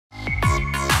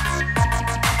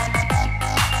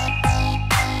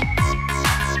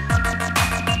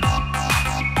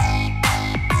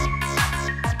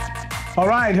All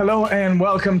right. Hello and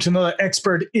welcome to another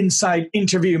Expert Insight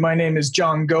interview. My name is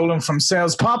John Golan from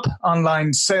SalesPOP,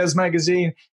 online sales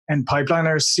magazine, and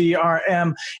Pipeliner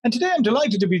CRM. And today I'm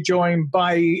delighted to be joined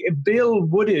by Bill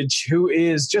Wooditch, who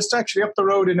is just actually up the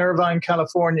road in Irvine,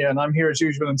 California. And I'm here as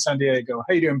usual in San Diego.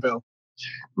 How you doing, Bill?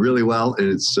 Really well. And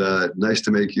it's nice to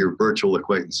make your virtual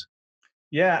acquaintance.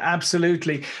 Yeah,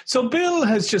 absolutely. So Bill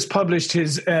has just published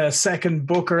his second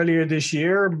book earlier this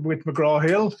year with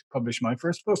McGraw-Hill, published my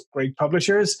first book, great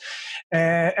publishers.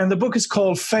 And the book is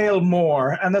called Fail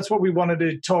More. And that's what we wanted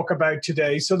to talk about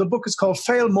today. So the book is called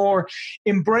Fail More,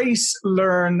 Embrace,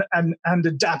 Learn, and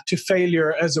Adapt to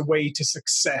Failure as a Way to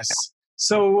Success.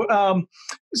 So I'd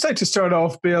like to start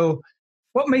off, Bill,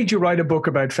 what made you write a book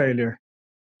about failure?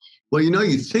 Well,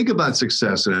 you think about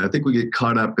success, and I think we get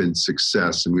caught up in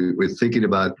success, and we're thinking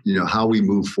about, how we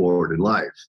move forward in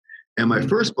life. And my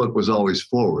first book was always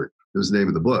Forward. It was the name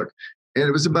of the book. And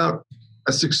it was about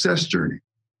a success journey.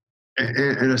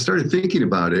 And I started thinking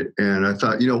about it, and I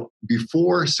thought,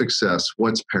 before success,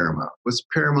 what's paramount? What's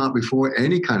paramount before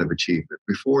any kind of achievement?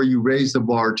 Before you raise the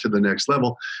bar to the next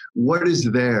level, what is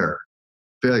there?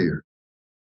 Failure.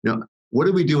 What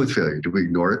do we do with failure? Do we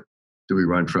ignore it? Do we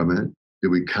run from it? Do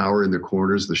we cower in the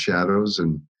corners, the shadows,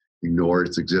 and ignore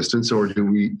its existence, or do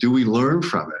we learn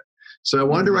from it? So I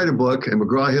wanted to write a book, and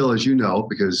McGraw-Hill, as you know,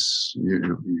 because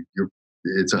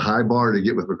it's a high bar to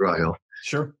get with McGraw-Hill.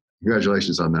 Sure.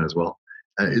 Congratulations on that as well.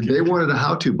 They wanted a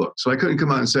how-to book, so I couldn't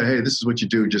come out and say, "Hey, this is what you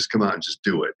do. Just come out and just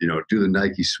do it." Do the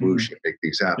Nike swoosh and make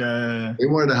things happen. Yeah. They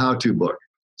wanted a how-to book,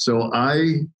 so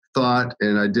I thought,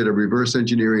 and I did a reverse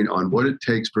engineering on what it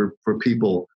takes for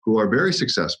people who are very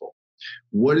successful.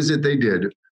 What is it they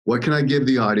did? What can I give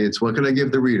the audience? What can I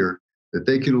give the reader that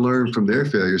they can learn from their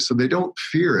failures so they don't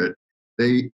fear it?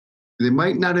 They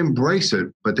might not embrace it,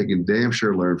 but they can damn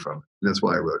sure learn from it. And that's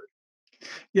why I wrote it.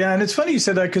 Yeah, and it's funny you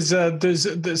said that because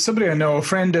there's somebody I know, a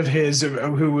friend of his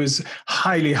who was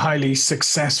highly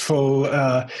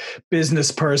successful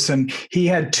business person. He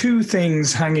had two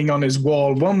things hanging on his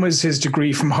wall. One was his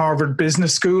degree from Harvard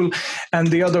Business School, and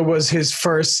the other was his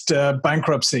first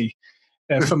bankruptcy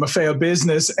from a failed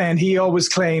business. And he always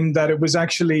claimed that it was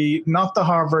actually not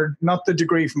the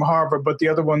degree from Harvard, but the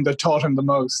other one that taught him the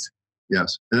most.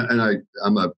 Yes, and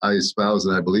I espouse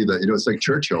and I believe that. It's like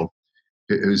Churchill,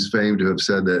 who's famed to have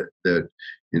said that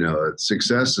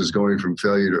success is going from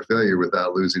failure to failure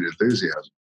without losing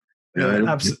enthusiasm.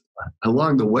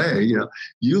 Along the way,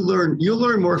 you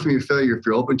learn more from your failure if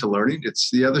you're open to learning.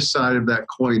 It's the other side of that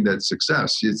coin that's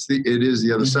success. It is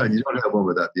the other side. You don't have one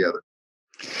without the other.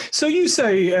 So you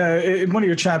say in one of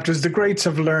your chapters, the greats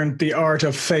have learned the art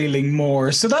of failing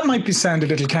more. So that might sound a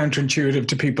little counterintuitive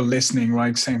to people listening,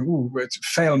 right? Saying, "Ooh, it's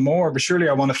fail more, but surely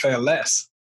I want to fail less."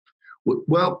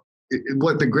 Well,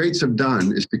 what the greats have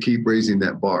done is to keep raising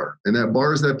that bar. And that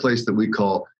bar is that place that we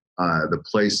call the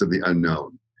place of the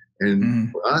unknown.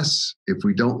 And for us, if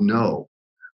we don't know,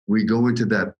 we go into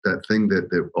that thing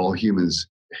that all humans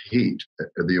hate.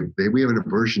 We have an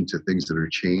aversion to things that are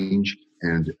change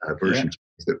and aversion to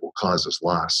things that will cause us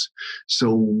loss.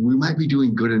 So we might be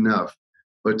doing good enough,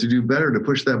 but to do better, to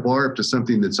push that bar up to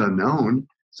something that's unknown,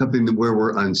 something where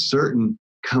we're uncertain,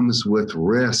 comes with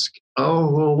risk. Oh,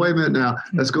 well, wait a minute now.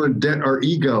 That's going to dent our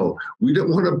ego. We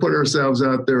don't want to put ourselves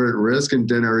out there at risk and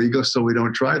dent our ego, so we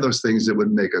don't try those things that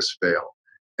would make us fail.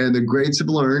 And the greats have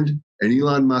learned, and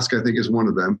Elon Musk, I think, is one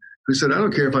of them, who said, "I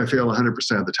don't care if I fail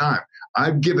 100% of the time.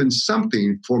 I've given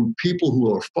something for people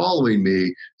who are following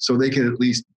me so they can at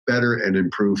least better and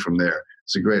improve from there."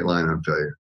 It's a great line on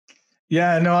failure.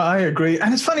 Yeah, no, I agree.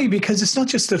 And it's funny because it's not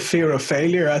just the fear of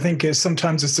failure. I think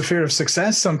sometimes it's the fear of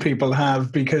success some people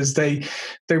have because they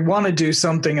want to do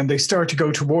something and they start to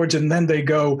go towards it. And then they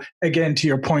go, again, to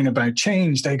your point about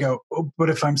change, they go, "Oh, but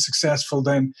if I'm successful,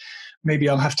 then maybe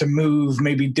I'll have to move.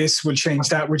 Maybe this will change,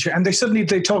 that will change." And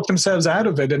they talk themselves out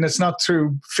of it. And it's not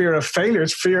through fear of failure.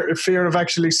 It's fear of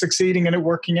actually succeeding and it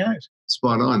working out.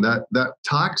 Spot on. That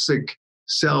toxic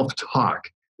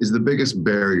self-talk is the biggest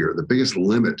barrier, the biggest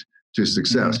limit to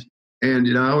success. And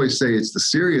I always say it's the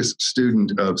serious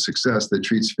student of success that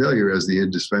treats failure as the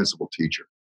indispensable teacher.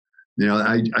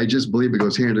 I just believe it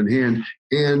goes hand in hand.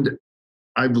 And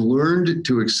I've learned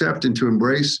to accept and to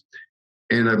embrace,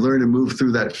 and I've learned to move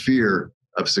through that fear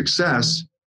of success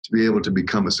to be able to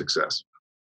become a success.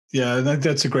 Yeah,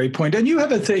 that's a great point. And you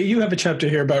have a chapter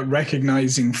here about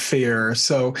recognizing fear.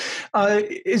 So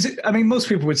most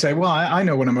people would say, well, I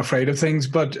know when I'm afraid of things,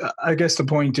 but I guess the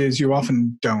point is you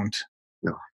often don't.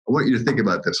 No, I want you to think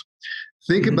about this.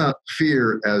 Think about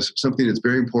fear as something that's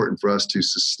very important for us to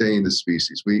sustain the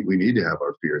species. We need to have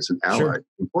our fear. It's an ally,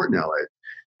 important ally.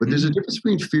 But there's a difference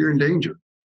between fear and danger.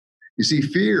 You see,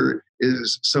 fear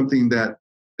is something that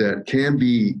can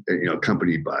be,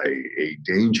 accompanied by a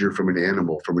danger from an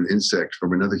animal, from an insect,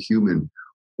 from another human,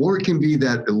 or it can be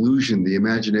that illusion, the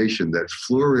imagination, that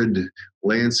florid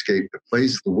landscape that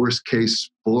plays the worst case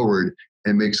forward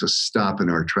and makes us stop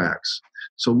in our tracks.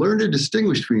 So learn to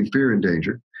distinguish between fear and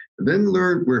danger, and then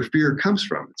learn where fear comes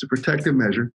from. It's a protective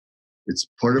measure. It's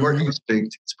part of our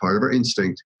instinct. It's part of our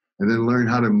instinct. And then learn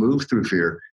how to move through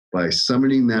fear by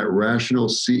summoning that rational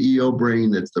CEO brain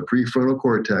that's the prefrontal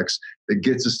cortex that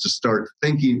gets us to start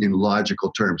thinking in logical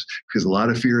terms. Because a lot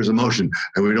of fear is emotion,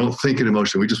 and we don't think in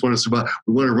emotion. We just want to survive.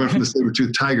 We want to run from the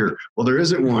saber-toothed tiger. Well, there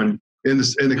isn't one in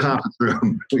the conference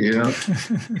room,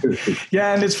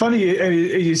 Yeah, and it's funny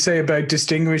you say about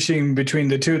distinguishing between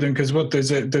the two of them, because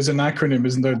there's an acronym,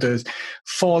 isn't there? There's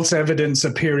false evidence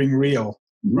appearing real.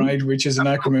 Right, which is an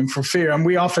acronym for fear, and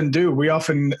we often do. We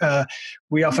often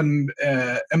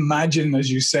imagine,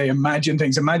 as you say,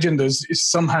 things. Imagine there's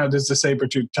the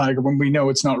saber-toothed tiger when we know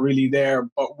it's not really there,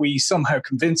 but we somehow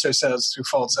convince ourselves through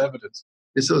false evidence.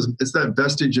 It's that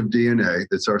vestige of DNA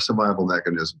that's our survival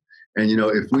mechanism. And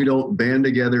if we don't band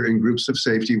together in groups of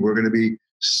safety, we're going to be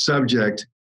subject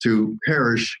to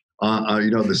perish.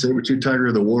 The saber-toothed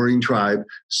tiger, the warring tribe.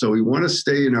 So we want to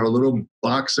stay in our little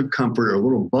box of comfort, our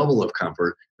little bubble of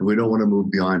comfort, and we don't want to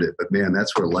move beyond it. But man,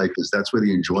 that's where life is. That's where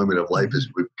the enjoyment of life is.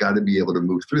 We've got to be able to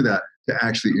move through that to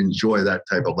actually enjoy that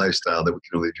type of lifestyle that we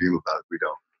can only dream about if we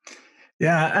don't.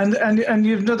 Yeah, and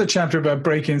you have another chapter about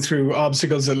breaking through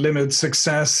obstacles that limit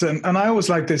success, and I always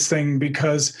like this thing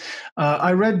because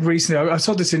I read recently. I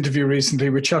saw this interview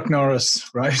recently with Chuck Norris,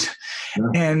 right?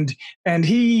 Yeah. And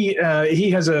he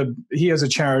has a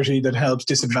charity that helps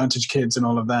disadvantaged kids and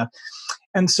all of that.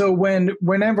 And so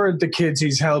whenever the kids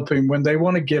he's helping, when they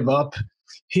want to give up,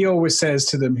 he always says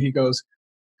to them, he goes,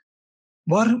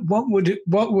 What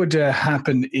would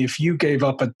happen if you gave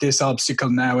up at this obstacle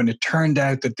now and it turned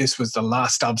out that this was the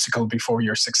last obstacle before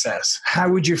your success? How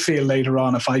would you feel later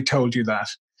on if I told you that?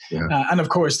 Yeah. And of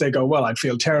course they go, well, I'd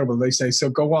feel terrible. They say, so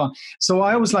go on. So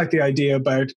I always like the idea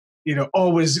about,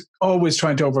 always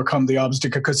trying to overcome the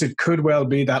obstacle, because it could well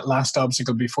be that last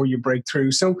obstacle before you break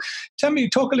through. So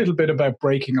talk a little bit about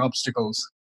breaking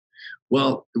obstacles.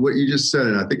 Well, what you just said,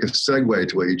 and I think a segue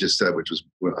to what you just said, which was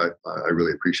what I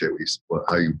really appreciate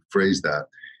how you phrased that,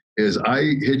 is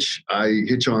I hitch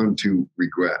on to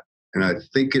regret, and I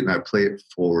think it and I play it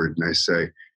forward, and I say,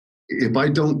 if I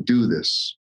don't do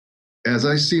this, as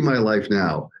I see my life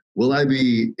now, will I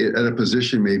be at a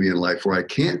position maybe in life where I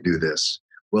can't do this?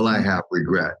 Will I have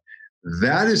regret?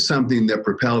 That is something that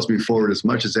propels me forward as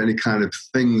much as any kind of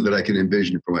thing that I can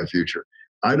envision for my future.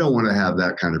 I don't want to have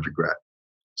that kind of regret.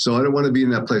 So I don't want to be in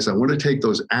that place. I want to take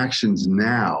those actions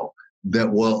now that,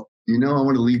 I want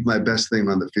to leave my best thing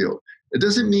on the field. It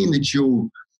doesn't mean that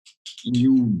you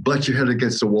butt your head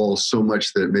against the wall so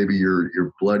much that maybe you're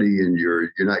bloody and you're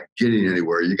not getting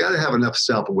anywhere. You got to have enough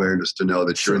self-awareness to know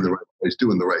that you're in the right place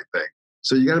doing the right thing.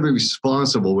 So you got to be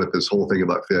responsible with this whole thing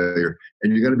about failure,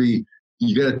 and you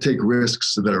got to take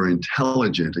risks that are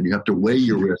intelligent, and you have to weigh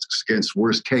your risks against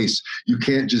worst case. You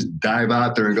can't just dive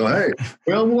out there and go, "Hey,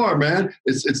 well, more, man."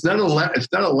 It's not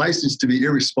a license to be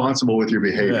irresponsible with your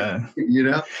behavior.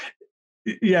 Yeah.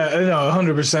 Yeah, no,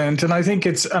 100%. And I think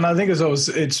it's always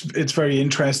it's very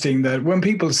interesting that when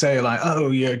people say like,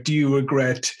 "Oh, yeah, do you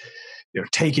regret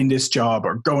taking this job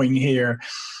or going here?"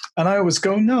 And I always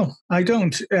go, "No, I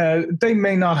don't." It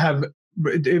may not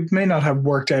have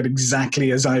worked out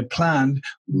exactly as I planned,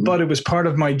 but it was part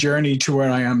of my journey to where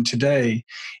I am today.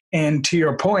 And to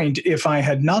your point, if I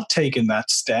had not taken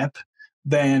that step,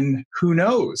 then who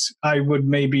knows? I would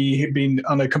maybe have been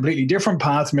on a completely different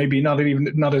path, maybe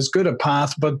not as good a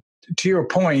path. But to your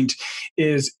point,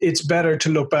 it's better to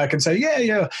look back and say,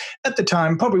 yeah, at the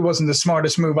time probably wasn't the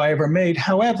smartest move I ever made.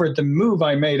 However, the move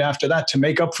I made after that to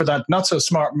make up for that not so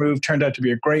smart move turned out to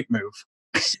be a great move.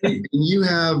 You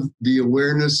have the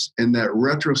awareness and that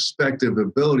retrospective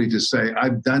ability to say,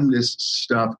 I've done this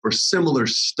stuff or similar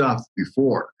stuff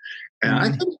before. And I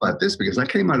think about this because I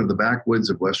came out of the backwoods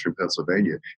of Western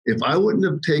Pennsylvania. If I wouldn't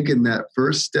have taken that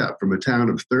first step from a town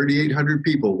of 3,800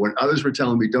 people when others were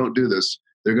telling me, don't do this,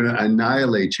 they're going to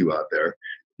annihilate you out there.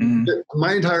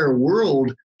 My entire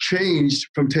world changed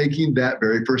from taking that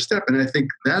very first step. And I think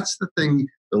that's the thing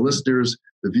the listeners,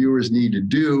 the viewers need to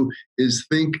do is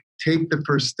take the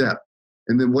first step.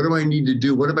 And then what do I need to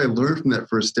do? What have I learned from that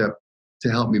first step to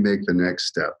help me make the next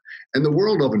step? And the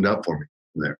world opened up for me.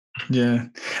 there. Yeah.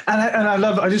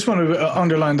 I just want to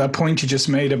underline that point you just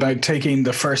made about taking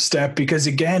the first step, because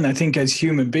again, I think as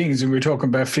human beings, and we're talking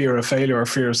about fear of failure or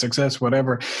fear of success,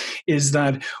 whatever, is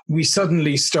that we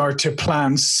suddenly start to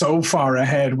plan so far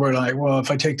ahead. We're like, well, if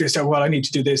I take this, well, I need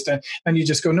to do this, then, and you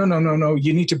just go, no.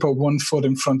 You need to put one foot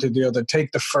in front of the other.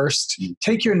 Take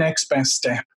your next best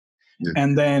step,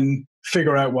 and then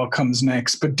figure out what comes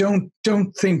next. But don't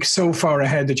think so far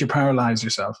ahead that you paralyze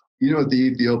yourself. You know what the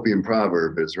Ethiopian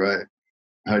proverb is, right?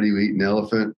 How do you eat an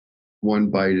elephant? One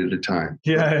bite at a time.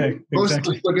 Yeah, Most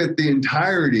exactly. of us look at the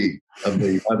entirety of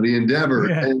the endeavor,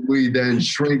 and we then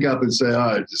shrink up and say, "Oh,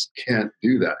 I just can't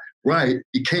do that." Right?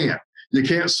 You can't. You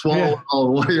can't swallow it all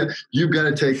the way. You've got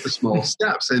to take the small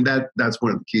steps, and that's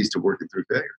one of the keys to working through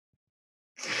failure.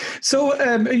 So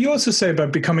you also say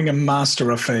about becoming a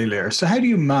master of failure. So how do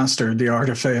you master the art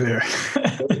of failure?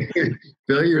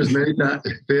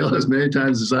 Fail as many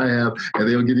times as I have, and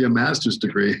they'll give you a master's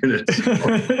degree in it. So,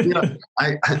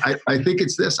 I think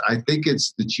it's this. I think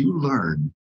it's that you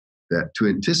learn that to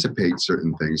anticipate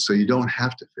certain things so you don't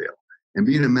have to fail. And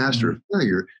being a master of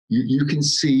failure, you can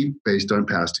see based on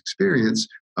past experience,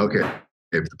 okay,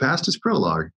 if the past is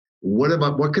prologue,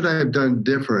 what could I have done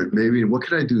different? Maybe what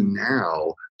could I do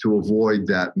now to avoid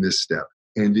that misstep?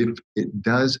 And if it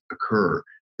does occur,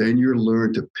 then you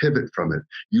learn to pivot from it.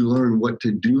 You learn what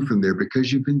to do from there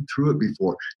because you've been through it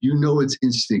before. You know it's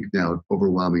instinct now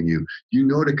overwhelming you. You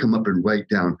know to come up and write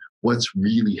down what's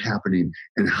really happening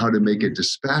and how to make a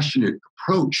dispassionate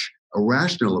approach, a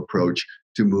rational approach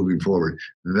to moving forward.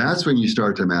 That's when you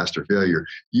start to master failure.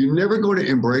 You're never going to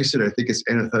embrace it. I think it's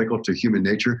antithetical to human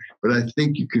nature, but I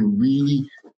think you can really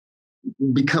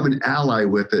become an ally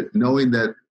with it, knowing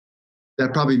that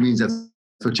probably means that's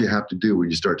what you have to do when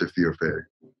you start to fear failure.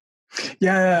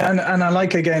 Yeah, and I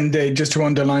like, again, Dave, just to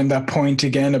underline that point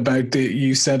again about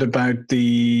you said about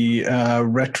the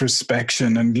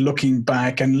retrospection and looking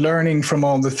back and learning from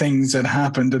all the things that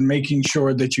happened and making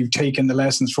sure that you've taken the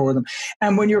lessons for them.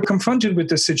 And when you're confronted with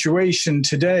the situation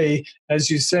today, as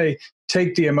you say,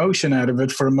 take the emotion out of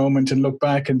it for a moment and look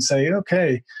back and say,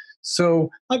 okay, so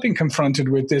I've been confronted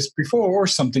with this before or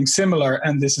something similar,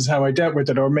 and this is how I dealt with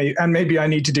it, and maybe I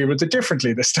need to deal with it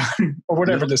differently this time, or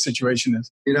whatever the situation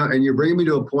is. And you're bringing me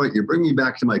to a point, you're bringing me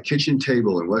back to my kitchen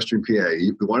table in Western PA.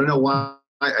 You want to know why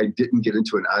I didn't get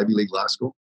into an Ivy League law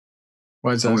school?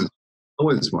 Why is that? I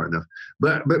wasn't smart enough.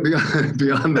 But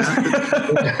beyond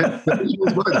that,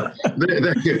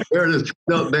 there it is.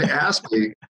 No, they asked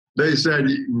me, they said,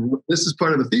 this is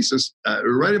part of the thesis,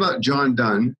 write about John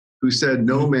Donne, who said,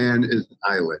 no man is an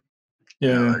island.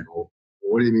 Yeah.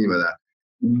 What do you mean by that?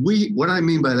 What I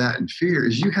mean by that in fear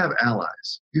is you have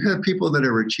allies. You have people that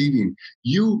are achieving.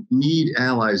 You need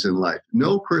allies in life.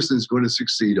 No person is going to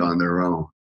succeed on their own.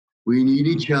 We need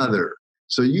each other.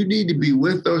 So you need to be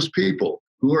with those people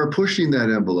who are pushing that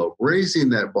envelope,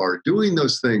 raising that bar, doing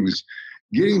those things,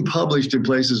 getting published in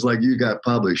places like you got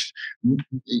published.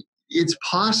 It's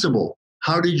possible.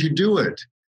 How did you do it?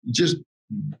 Just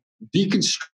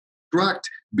deconstruct,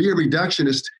 be a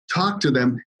reductionist, talk to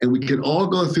them, and we can all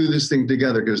go through this thing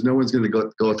together because no one's going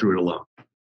to go through it alone.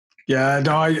 Yeah,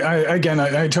 no, I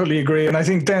totally agree. And I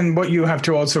think then what you have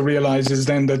to also realize is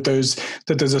then that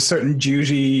there's a certain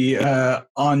duty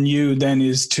on you then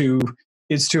is to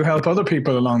help other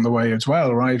people along the way as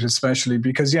well, right? Especially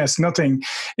because, yes, nothing,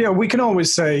 we can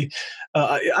always say,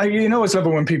 I always love it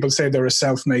when people say they're a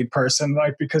self-made person,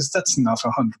 right? Because that's not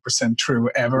 100% true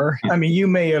ever. I mean, you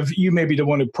may be the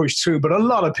one who pushed through, but a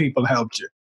lot of people helped you.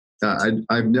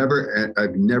 I've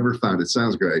never found, it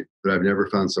sounds great, but I've never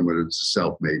found someone who's a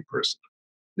self-made person.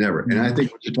 Never. And I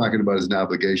think what you're talking about is an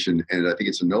obligation, and I think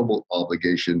it's a noble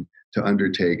obligation to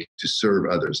undertake to serve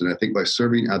others. And I think by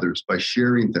serving others, by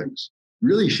sharing things,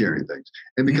 really sharing things,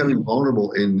 and becoming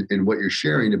vulnerable in what you're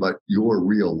sharing about your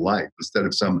real life instead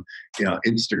of some,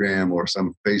 Instagram or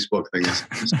some Facebook thing.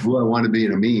 It's who I want to be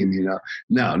in a meme,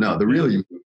 No, the real you.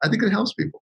 I think it helps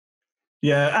people.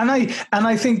 Yeah, and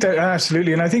I think that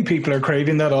absolutely, and I think people are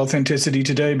craving that authenticity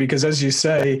today because, as you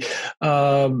say,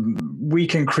 we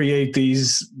can create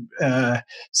these,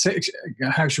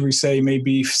 how should we say,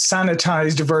 maybe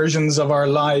sanitized versions of our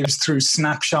lives through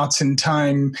snapshots in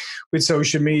time with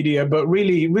social media, but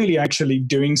really, really actually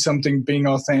doing something, being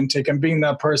authentic, and being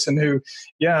that person who,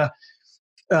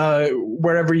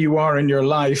 wherever you are in your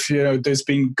life, there's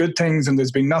been good things and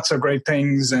there's been not so great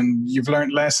things, and you've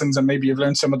learned lessons, and maybe you've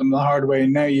learned some of them the hard way.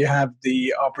 And now you have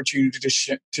the opportunity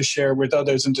to share with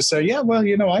others and to say,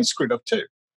 I screwed up too.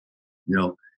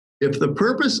 If the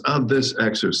purpose of this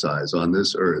exercise on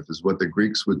this earth is what the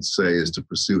Greeks would say is to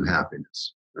pursue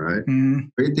happiness, all right?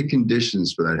 Create the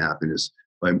conditions for that happiness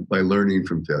by learning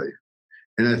from failure.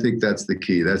 And I think that's the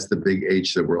key. That's the big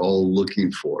H that we're all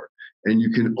looking for. And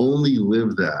you can only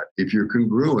live that if you're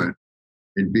congruent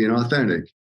in being authentic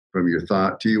from your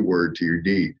thought to your word to your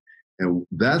deed. And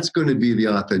that's going to be the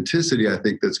authenticity, I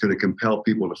think, that's going to compel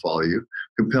people to follow you,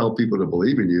 compel people to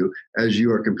believe in you as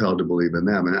you are compelled to believe in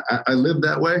them. And I live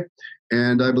that way.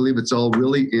 And I believe it's all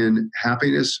really in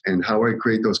happiness and how I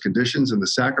create those conditions. And the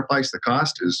sacrifice, the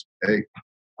cost is, hey,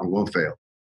 I'm going to fail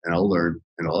and I'll learn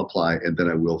and I'll apply and then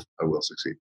I will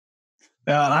succeed.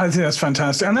 Yeah, I think that's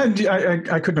fantastic. And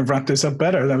I couldn't have wrapped this up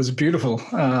better. That was beautiful.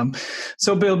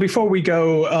 So, Bill, before we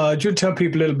go, do you tell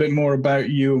people a little bit more about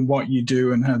you and what you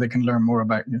do and how they can learn more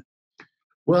about you?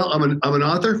 Well, I'm an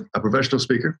author, a professional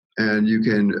speaker, and you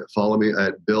can follow me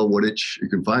at Bill Wooditch. You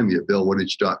can find me at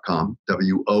billwooditch.com,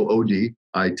 WOODITCH,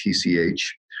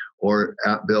 or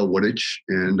at Bill Wooditch.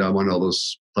 And I'm on all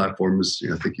those platforms.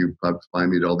 I think you probably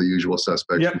find me at all the usual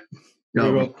suspects. Yep.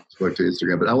 Spoke to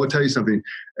Instagram. But I will tell you something.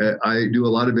 I do a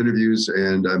lot of interviews,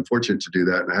 and I'm fortunate to do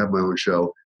that. And I have my own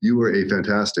show. You were a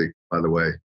fantastic, by the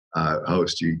way,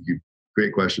 host. You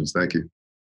great questions. Thank you.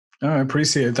 Oh, I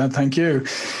appreciate that. Thank you.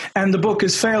 And the book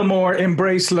is Fail More,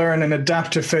 Embrace, Learn, and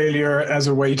Adapt to Failure as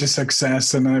a Way to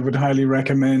Success. And I would highly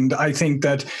recommend. I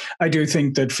do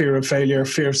think that fear of failure,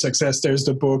 fear of success, there's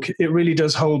the book. It really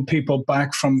does hold people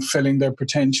back from filling their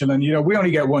potential. And, we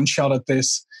only get one shot at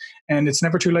this. And it's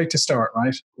never too late to start,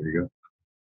 right? There you go.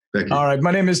 Thank you. All right.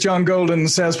 My name is John Golden,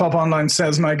 SalesPOP Online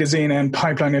Sales Magazine and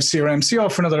Pipeliner CRM. See you all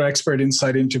for another Expert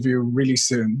Insight interview really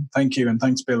soon. Thank you. And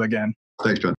thanks, Bill, again.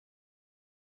 Thanks, John.